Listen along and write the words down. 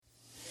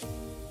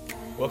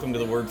Welcome to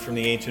the Word from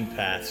the Ancient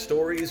Path,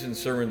 stories and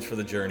sermons for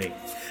the journey.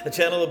 A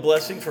channel of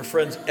blessing for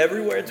friends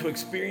everywhere to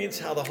experience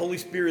how the Holy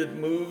Spirit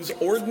moves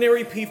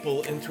ordinary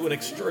people into an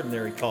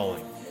extraordinary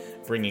calling,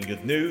 bringing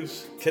good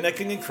news,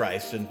 connecting in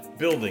Christ, and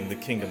building the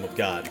kingdom of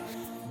God.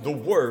 The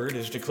Word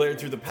is declared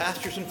through the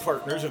pastors and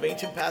partners of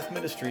Ancient Path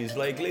Ministries,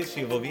 La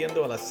Iglesia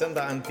Volviendo a la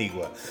Senda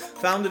Antigua,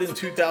 founded in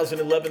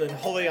 2011 in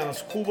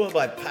Jovellanos, Cuba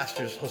by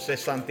pastors Jose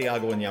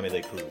Santiago and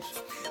Yamile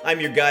Cruz. I'm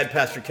your guide,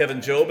 Pastor Kevin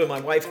Jobe, and my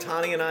wife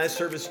Tani and I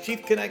serve as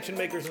chief connection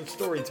makers and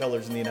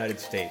storytellers in the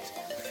United States.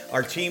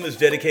 Our team is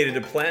dedicated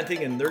to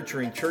planting and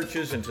nurturing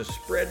churches and to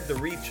spread the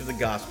reach of the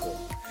gospel.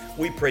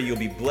 We pray you'll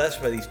be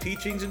blessed by these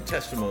teachings and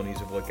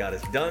testimonies of what God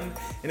has done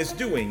and is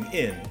doing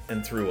in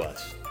and through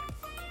us.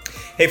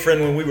 Hey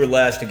friend, when we were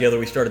last together,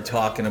 we started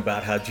talking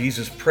about how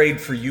Jesus prayed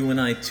for you and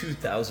I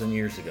 2,000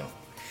 years ago.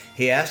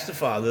 He asked the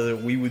Father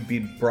that we would be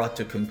brought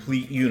to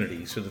complete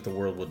unity so that the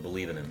world would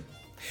believe in him.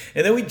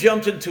 And then we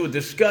jumped into a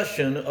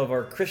discussion of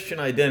our Christian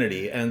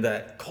identity and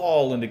that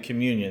call into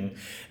communion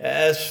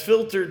as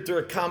filtered through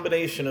a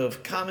combination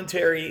of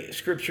commentary,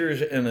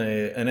 scriptures, and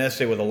an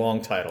essay with a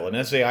long title. An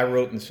essay I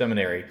wrote in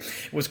seminary.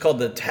 It was called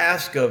The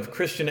Task of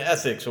Christian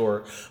Ethics,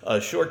 or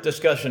a short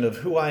discussion of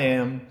who I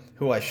am,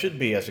 who I should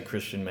be as a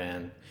Christian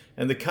man,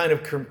 and the kind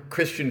of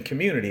Christian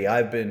community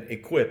I've been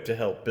equipped to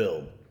help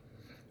build.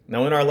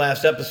 Now, in our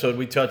last episode,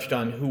 we touched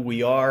on who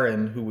we are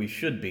and who we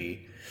should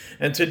be.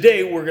 And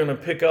today we're going to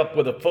pick up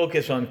with a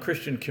focus on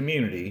Christian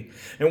community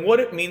and what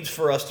it means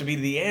for us to be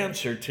the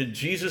answer to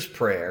Jesus'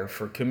 prayer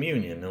for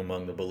communion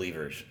among the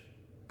believers.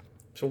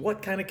 So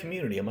what kind of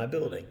community am I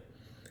building?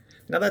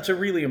 Now that's a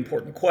really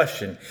important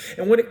question.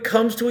 And when it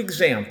comes to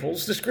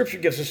examples, the scripture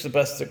gives us the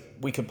best that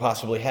we could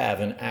possibly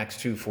have in Acts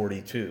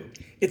 2:42.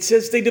 It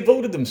says they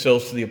devoted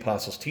themselves to the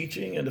apostles'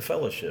 teaching and to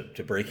fellowship,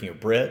 to breaking of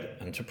bread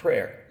and to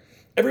prayer.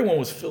 Everyone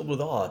was filled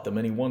with awe at the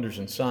many wonders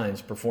and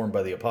signs performed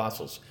by the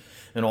apostles.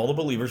 And all the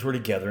believers were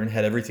together and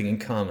had everything in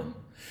common.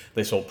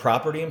 They sold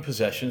property and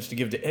possessions to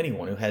give to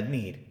anyone who had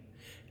need.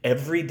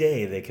 Every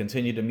day they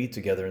continued to meet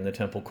together in the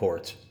temple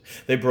courts.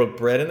 They broke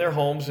bread in their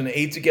homes and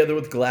ate together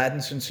with glad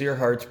and sincere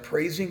hearts,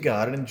 praising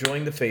God and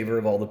enjoying the favor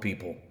of all the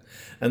people.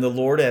 And the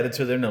Lord added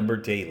to their number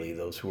daily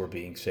those who were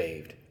being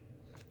saved.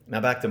 Now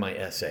back to my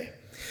essay.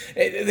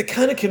 The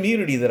kind of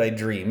community that I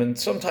dream, and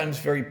sometimes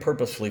very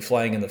purposefully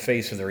flying in the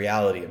face of the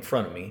reality in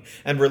front of me,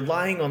 and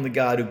relying on the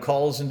God who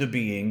calls into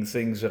being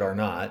things that are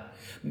not,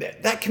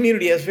 that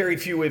community has very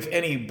few, if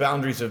any,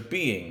 boundaries of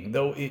being,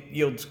 though it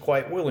yields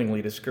quite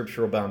willingly to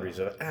scriptural boundaries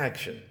of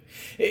action.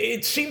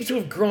 It seems to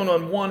have grown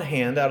on one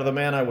hand out of the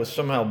man I was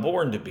somehow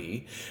born to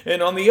be,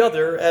 and on the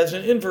other as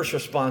an inverse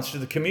response to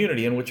the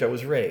community in which I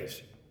was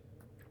raised.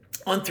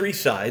 On three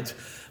sides,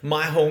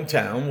 my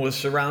hometown was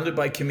surrounded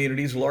by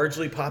communities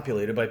largely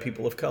populated by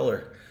people of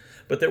color,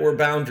 but there were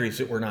boundaries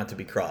that were not to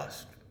be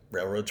crossed.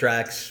 Railroad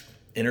tracks,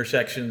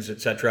 intersections,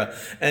 etc.,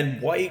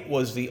 and white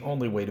was the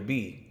only way to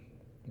be.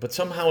 But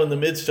somehow in the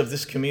midst of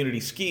this community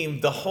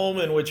scheme, the home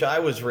in which I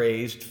was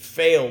raised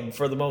failed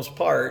for the most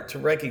part to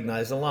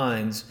recognize the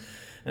lines,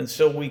 and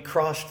so we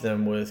crossed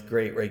them with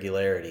great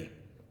regularity.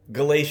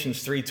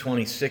 Galatians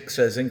 3:26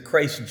 says, "In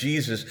Christ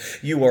Jesus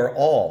you are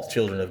all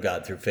children of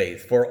God through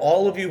faith. For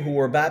all of you who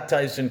were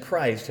baptized in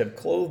Christ have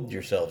clothed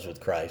yourselves with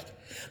Christ.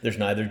 There's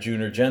neither Jew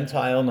nor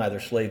Gentile, neither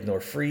slave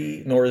nor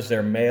free, nor is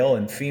there male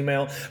and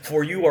female,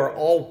 for you are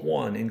all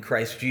one in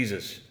Christ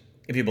Jesus.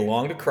 If you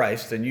belong to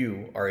Christ, then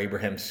you are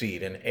Abraham's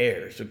seed and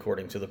heirs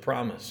according to the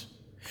promise."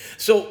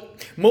 So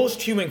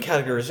most human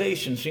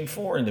categorizations seem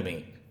foreign to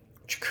me.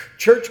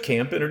 Church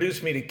camp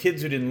introduced me to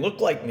kids who didn't look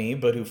like me,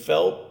 but who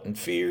felt and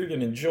feared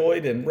and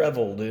enjoyed and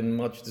reveled in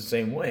much the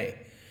same way.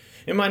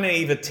 In my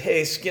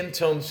naivete, skin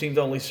tone seemed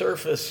only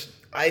surface,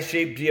 eye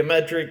shape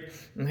geometric,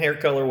 and hair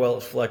color, well, it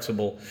was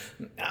flexible.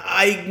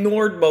 I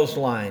ignored most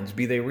lines,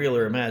 be they real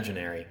or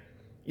imaginary.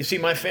 You see,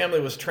 my family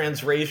was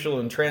transracial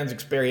and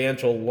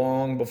trans-experiential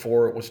long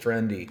before it was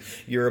trendy.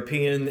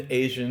 European,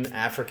 Asian,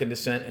 African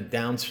descent, and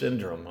Down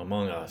syndrome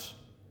among us.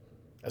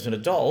 As an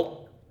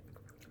adult,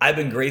 I've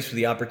been graced with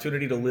the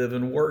opportunity to live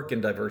and work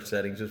in diverse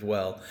settings as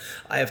well.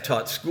 I have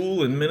taught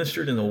school and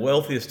ministered in the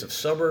wealthiest of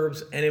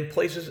suburbs and in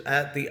places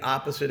at the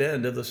opposite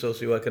end of the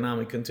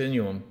socioeconomic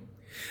continuum.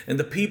 And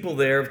the people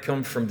there have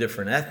come from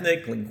different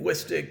ethnic,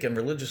 linguistic, and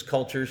religious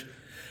cultures,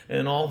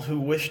 and all who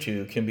wish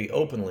to can be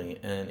openly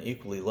and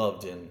equally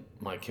loved in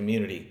my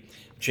community.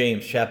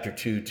 James chapter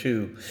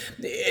 2:2.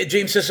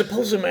 James says,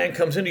 "Suppose a man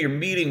comes into your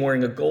meeting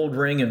wearing a gold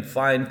ring and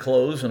fine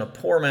clothes, and a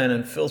poor man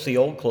in filthy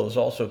old clothes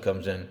also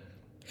comes in.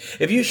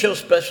 If you show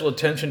special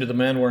attention to the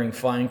man wearing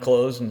fine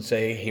clothes and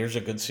say, 'Here's a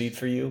good seat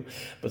for you,'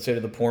 but say to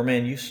the poor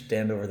man, 'You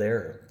stand over there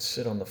or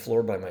sit on the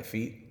floor by my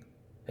feet,'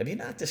 have you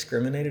not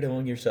discriminated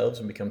among yourselves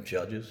and become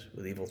judges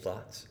with evil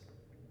thoughts?"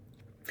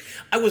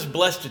 I was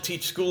blessed to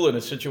teach school in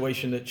a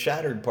situation that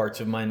shattered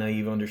parts of my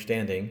naive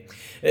understanding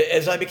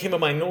as I became a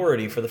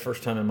minority for the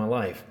first time in my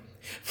life.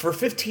 For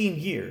 15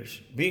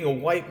 years, being a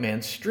white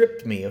man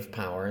stripped me of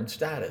power and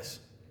status.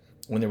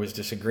 When there was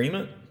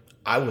disagreement,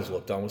 I was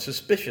looked on with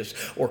suspicious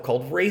or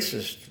called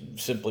racist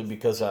simply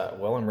because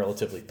I'm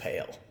relatively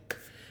pale.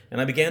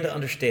 and I began to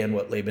understand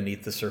what lay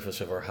beneath the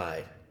surface of our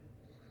hide.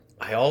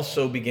 I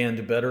also began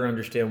to better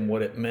understand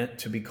what it meant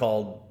to be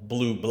called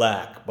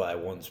blue-black by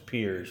one's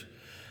peers.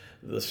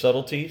 The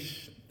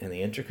subtleties and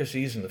the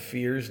intricacies and the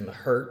fears and the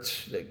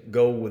hurts that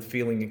go with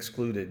feeling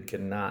excluded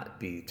cannot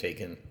be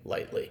taken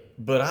lightly.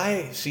 But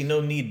I see no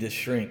need to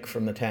shrink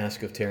from the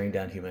task of tearing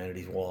down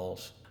humanity's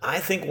walls. I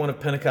think one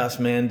of Pentecost's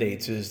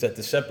mandates is that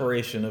the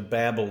separation of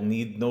Babel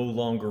need no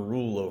longer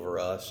rule over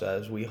us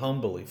as we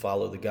humbly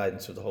follow the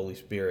guidance of the Holy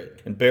Spirit.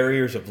 And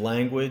barriers of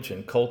language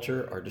and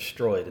culture are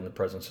destroyed in the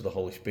presence of the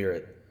Holy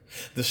Spirit.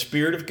 The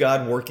Spirit of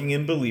God working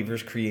in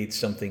believers creates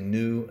something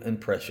new and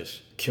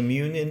precious.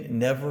 Communion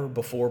never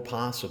before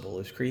possible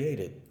is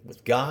created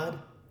with God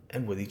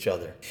and with each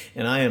other.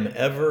 And I am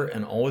ever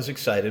and always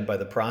excited by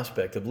the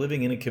prospect of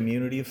living in a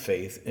community of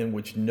faith in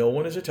which no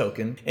one is a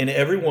token and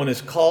everyone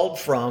is called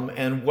from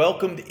and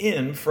welcomed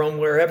in from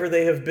wherever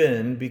they have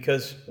been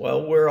because,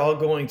 well, we're all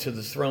going to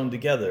the throne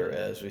together,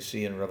 as we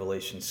see in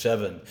Revelation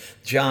 7.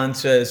 John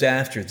says,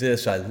 "After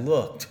this I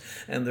looked,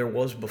 and there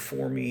was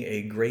before me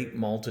a great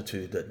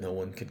multitude that no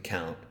one could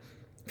count,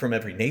 from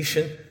every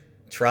nation,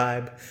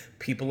 tribe,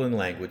 people, and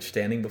language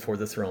standing before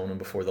the throne and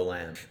before the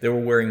Lamb. They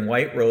were wearing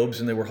white robes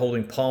and they were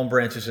holding palm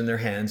branches in their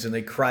hands, and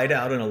they cried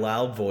out in a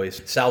loud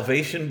voice,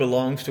 'Salvation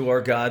belongs to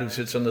our God who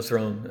sits on the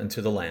throne and to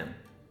the Lamb.'"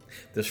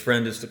 This,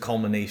 friend, is the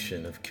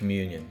culmination of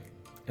communion,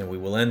 and we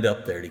will end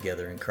up there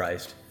together in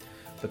Christ.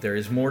 But there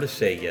is more to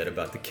say yet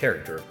about the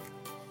character.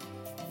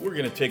 We're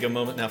going to take a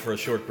moment now for a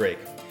short break.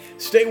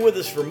 Stay with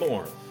us for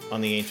more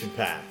on The Ancient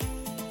Path.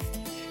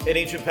 At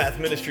Ancient Path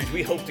Ministries,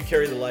 we hope to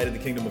carry the light of the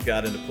kingdom of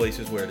God into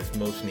places where it is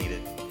most needed,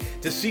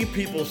 to see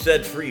people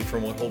set free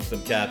from what holds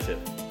them captive.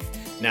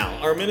 Now,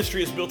 our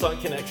ministry is built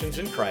on connections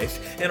in Christ,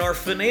 and our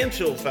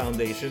financial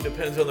foundation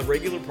depends on the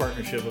regular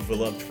partnership of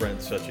beloved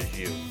friends such as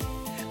you.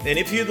 And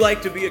if you'd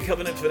like to be a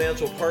covenant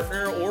financial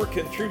partner or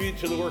contribute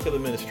to the work of the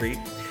ministry,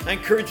 I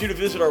encourage you to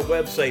visit our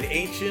website,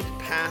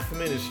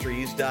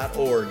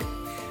 ancientpathministries.org.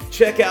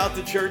 Check out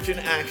the church in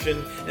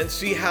action and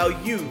see how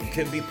you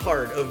can be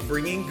part of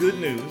bringing good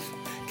news,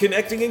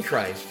 connecting in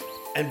Christ,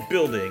 and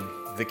building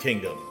the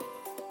kingdom.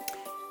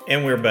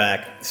 And we're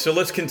back. So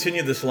let's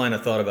continue this line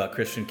of thought about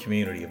Christian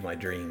community of my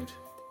dreams.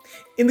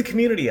 In the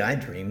community I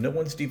dream, no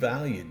one's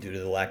devalued due to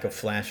the lack of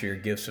flashier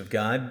gifts of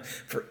God,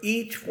 for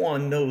each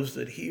one knows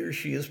that he or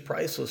she is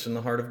priceless in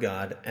the heart of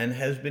God and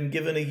has been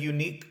given a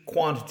unique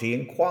quantity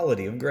and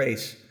quality of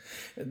grace.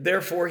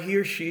 Therefore, he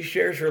or she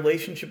shares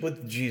relationship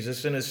with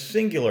Jesus in a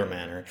singular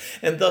manner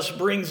and thus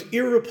brings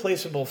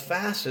irreplaceable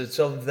facets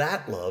of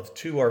that love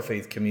to our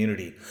faith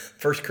community.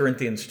 1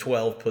 Corinthians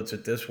 12 puts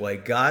it this way: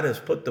 God has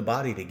put the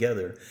body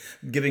together,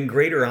 giving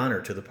greater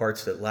honor to the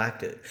parts that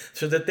lacked it,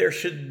 so that there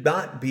should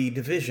not be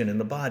division in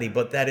the body,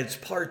 but that its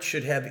parts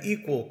should have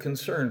equal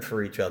concern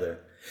for each other.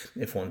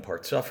 If one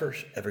part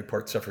suffers, every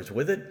part suffers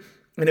with it,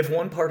 and if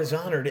one part is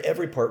honored,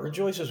 every part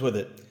rejoices with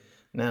it.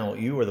 Now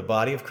you are the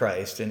body of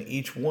Christ, and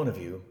each one of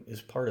you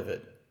is part of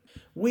it.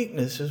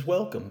 Weakness is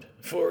welcomed,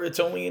 for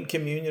it's only in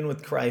communion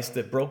with Christ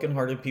that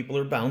broken-hearted people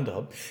are bound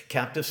up,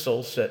 captive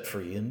souls set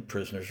free, and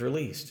prisoners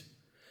released.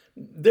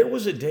 There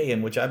was a day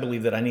in which I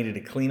believed that I needed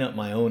to clean up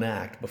my own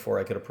act before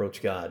I could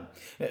approach God,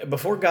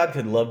 before God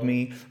could love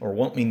me or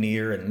want me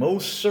near, and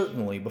most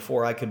certainly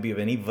before I could be of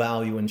any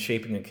value in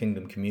shaping a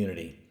kingdom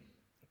community.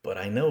 But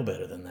I know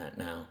better than that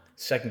now.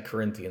 2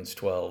 Corinthians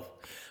 12.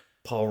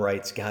 Paul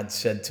writes, "God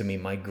said to me,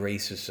 'My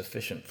grace is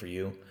sufficient for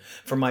you,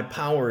 for my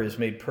power is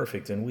made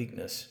perfect in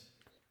weakness.'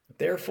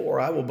 Therefore,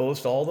 I will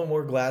boast all the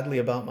more gladly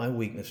about my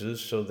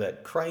weaknesses, so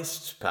that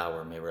Christ's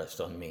power may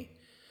rest on me.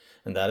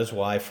 And that is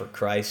why, for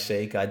Christ's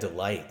sake, I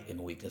delight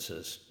in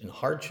weaknesses, in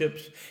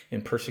hardships,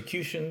 in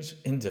persecutions,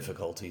 in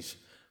difficulties.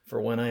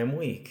 For when I am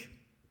weak,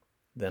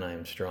 then I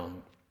am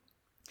strong."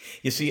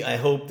 You see, I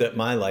hope that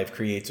my life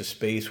creates a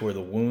space where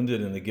the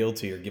wounded and the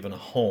guilty are given a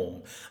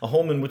home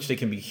in which they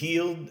can be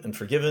healed and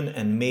forgiven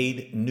and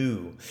made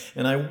new.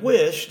 And I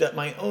wish that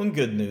my own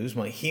good news,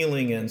 my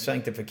healing and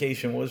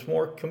sanctification, was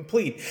more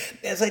complete,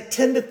 as I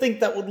tend to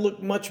think that would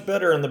look much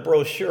better in the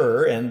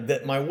brochure and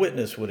that my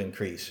witness would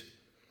increase.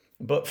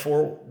 But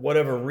for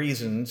whatever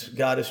reasons,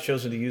 God has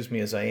chosen to use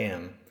me as I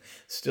am,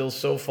 still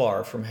so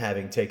far from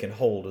having taken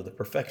hold of the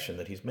perfection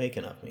that He's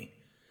making of me.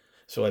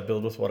 So I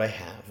build with what I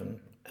have, and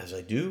as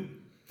I do,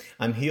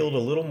 I'm healed a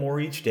little more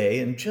each day,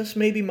 and just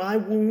maybe my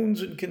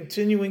wounds and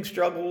continuing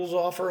struggles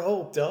offer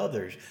hope to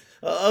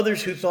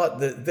others who thought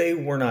that they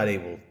were not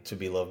able to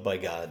be loved by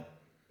God.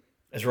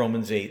 As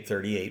Romans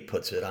 8:38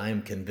 puts it, I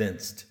am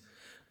convinced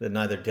that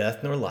neither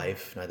death nor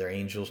life, neither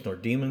angels nor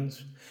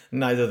demons,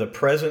 neither the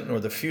present nor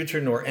the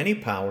future nor any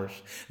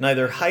powers,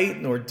 neither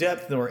height nor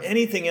depth nor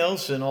anything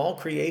else in all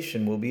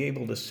creation will be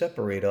able to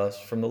separate us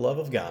from the love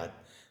of God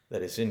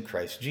that is in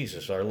Christ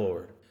Jesus our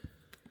Lord.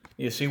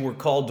 You see, we're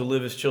called to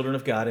live as children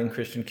of God in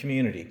Christian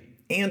community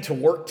and to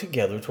work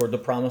together toward the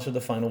promise of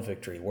the final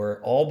victory,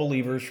 where all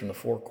believers from the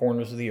four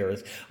corners of the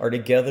earth are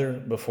together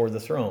before the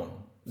throne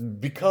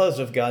because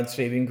of God's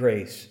saving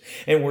grace,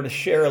 and we're to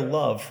share a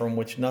love from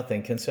which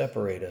nothing can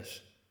separate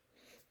us.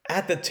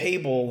 At the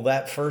table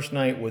that first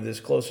night with his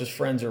closest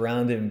friends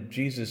around him,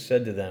 Jesus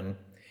said to them,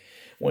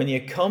 when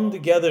you come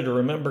together to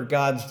remember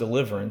God's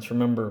deliverance,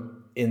 remember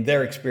in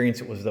their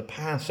experience it was the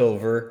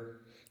Passover,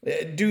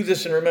 do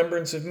this in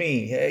remembrance of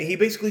me. He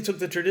basically took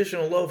the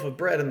traditional loaf of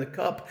bread and the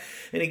cup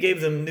and he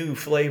gave them new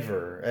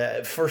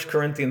flavor. 1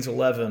 Corinthians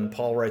 11,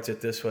 Paul writes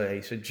it this way.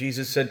 He said,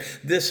 Jesus said,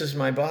 this is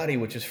my body,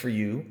 which is for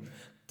you.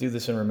 Do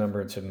this in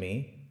remembrance of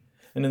me.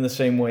 And in the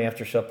same way,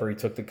 after supper, he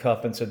took the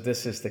cup and said,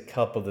 this is the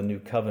cup of the new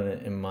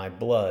covenant in my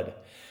blood.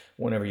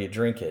 Whenever you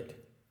drink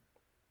it,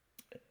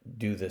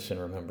 do this in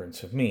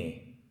remembrance of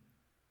me.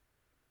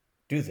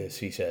 Do this,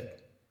 he said.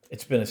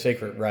 It's been a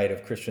sacred rite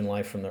of Christian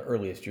life from the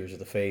earliest years of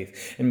the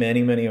faith, and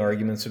many, many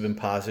arguments have been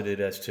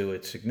posited as to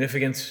its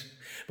significance.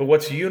 But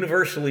what's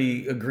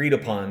universally agreed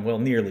upon, well,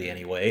 nearly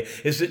anyway,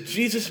 is that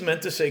Jesus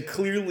meant to say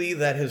clearly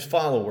that his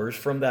followers,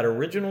 from that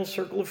original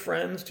circle of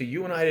friends to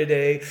you and I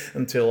today,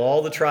 until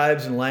all the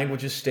tribes and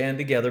languages stand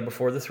together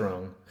before the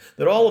throne,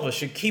 that all of us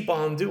should keep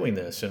on doing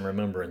this in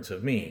remembrance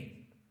of me.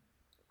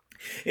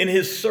 In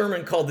his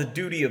sermon called The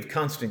Duty of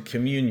Constant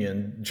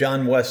Communion,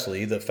 John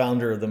Wesley, the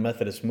founder of the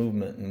Methodist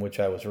movement in which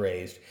I was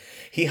raised,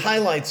 he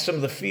highlights some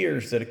of the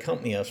fears that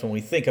accompany us when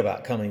we think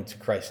about coming to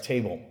Christ's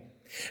table.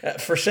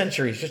 For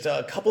centuries, just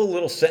a couple of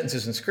little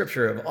sentences in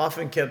Scripture have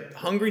often kept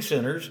hungry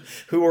sinners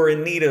who are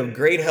in need of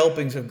great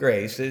helpings of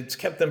grace. It's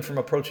kept them from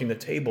approaching the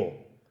table.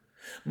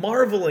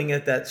 Marveling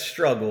at that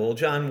struggle,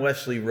 John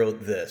Wesley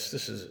wrote this.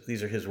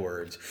 These are his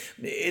words.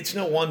 It's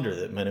no wonder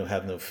that men who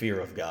have no fear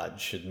of God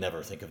should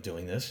never think of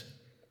doing this.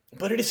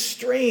 But it is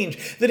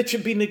strange that it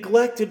should be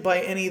neglected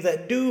by any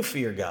that do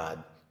fear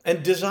God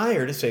and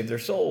desire to save their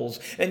souls.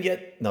 And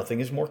yet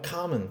nothing is more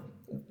common.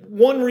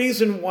 One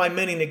reason why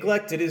many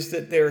neglect it is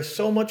that they're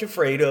so much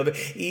afraid of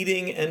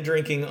eating and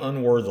drinking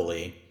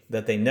unworthily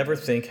that they never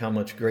think how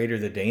much greater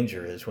the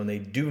danger is when they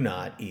do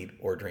not eat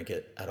or drink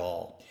it at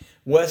all.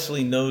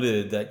 Wesley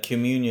noted that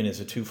communion is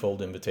a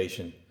twofold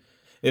invitation.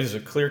 It is a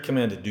clear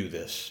command to do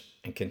this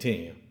and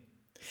continue,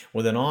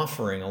 with an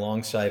offering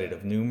alongside it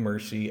of new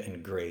mercy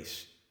and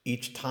grace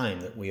each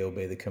time that we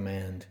obey the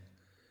command.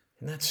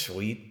 Isn't that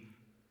sweet?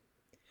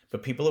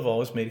 But people have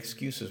always made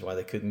excuses why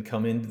they couldn't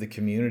come into the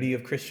community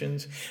of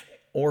Christians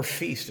or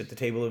feast at the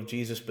table of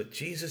Jesus. But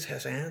Jesus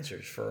has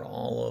answers for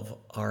all of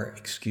our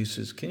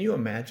excuses. Can you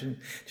imagine?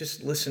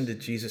 Just listen to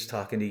Jesus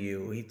talking to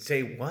you. He'd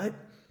say, what?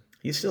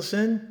 You still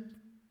sin?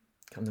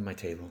 Come to my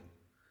table.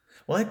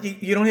 What?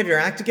 You don't have your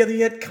act together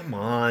yet? Come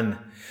on.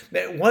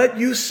 What?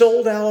 You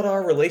sold out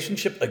our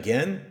relationship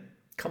again?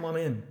 Come on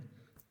in.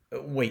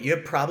 Wait, you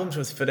have problems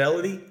with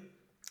fidelity?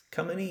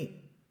 Come and eat.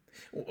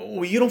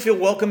 Well, you don't feel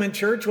welcome in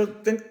church? Well,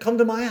 then come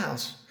to my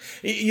house.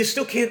 You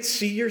still can't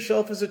see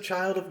yourself as a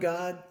child of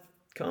God?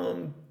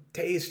 Come,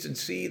 taste and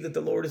see that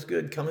the Lord is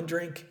good. Come and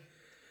drink.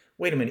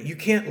 Wait a minute, you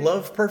can't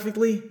love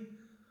perfectly?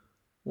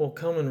 Well,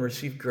 come and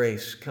receive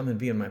grace. Come and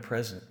be in my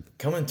presence.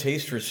 Come and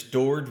taste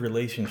restored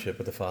relationship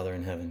with the Father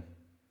in heaven.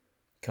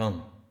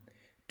 Come,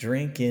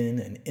 drink in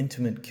an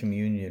intimate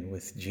communion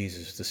with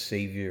Jesus, the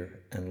Savior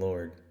and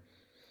Lord.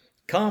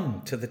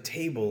 Come to the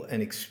table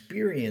and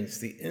experience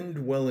the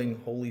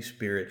indwelling Holy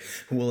Spirit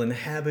who will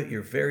inhabit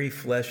your very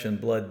flesh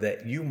and blood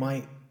that you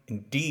might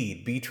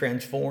indeed be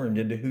transformed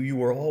into who you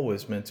were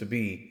always meant to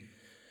be.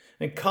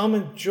 And come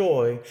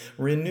enjoy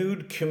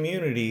renewed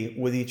community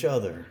with each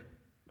other.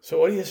 So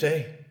what do you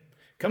say?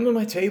 Come to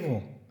my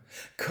table.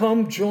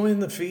 Come join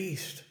the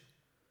feast.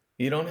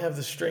 You don't have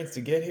the strength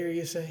to get here,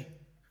 you say?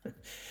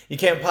 You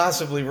can't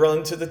possibly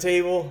run to the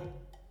table.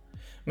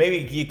 Maybe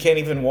you can't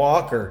even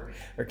walk or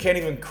can't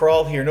even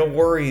crawl here. No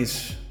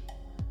worries.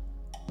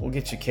 We'll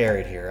get you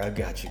carried here. I've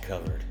got you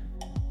covered.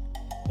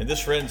 And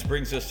this, friends,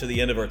 brings us to the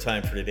end of our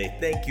time for today.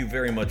 Thank you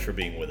very much for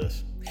being with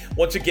us.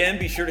 Once again,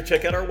 be sure to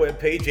check out our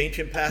webpage,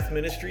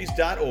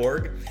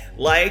 ancientpathministries.org.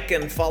 Like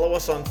and follow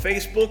us on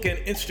Facebook and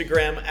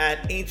Instagram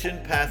at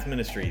Ancient Path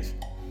Ministries.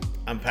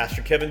 I'm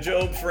Pastor Kevin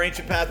Jobe for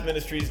Ancient Path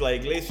Ministries, La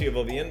Iglesia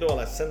Volviendo a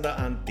la Senda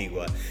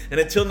Antigua. And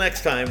until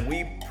next time,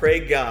 we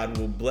pray God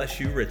will bless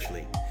you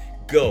richly.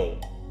 Go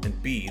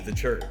and be the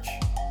church.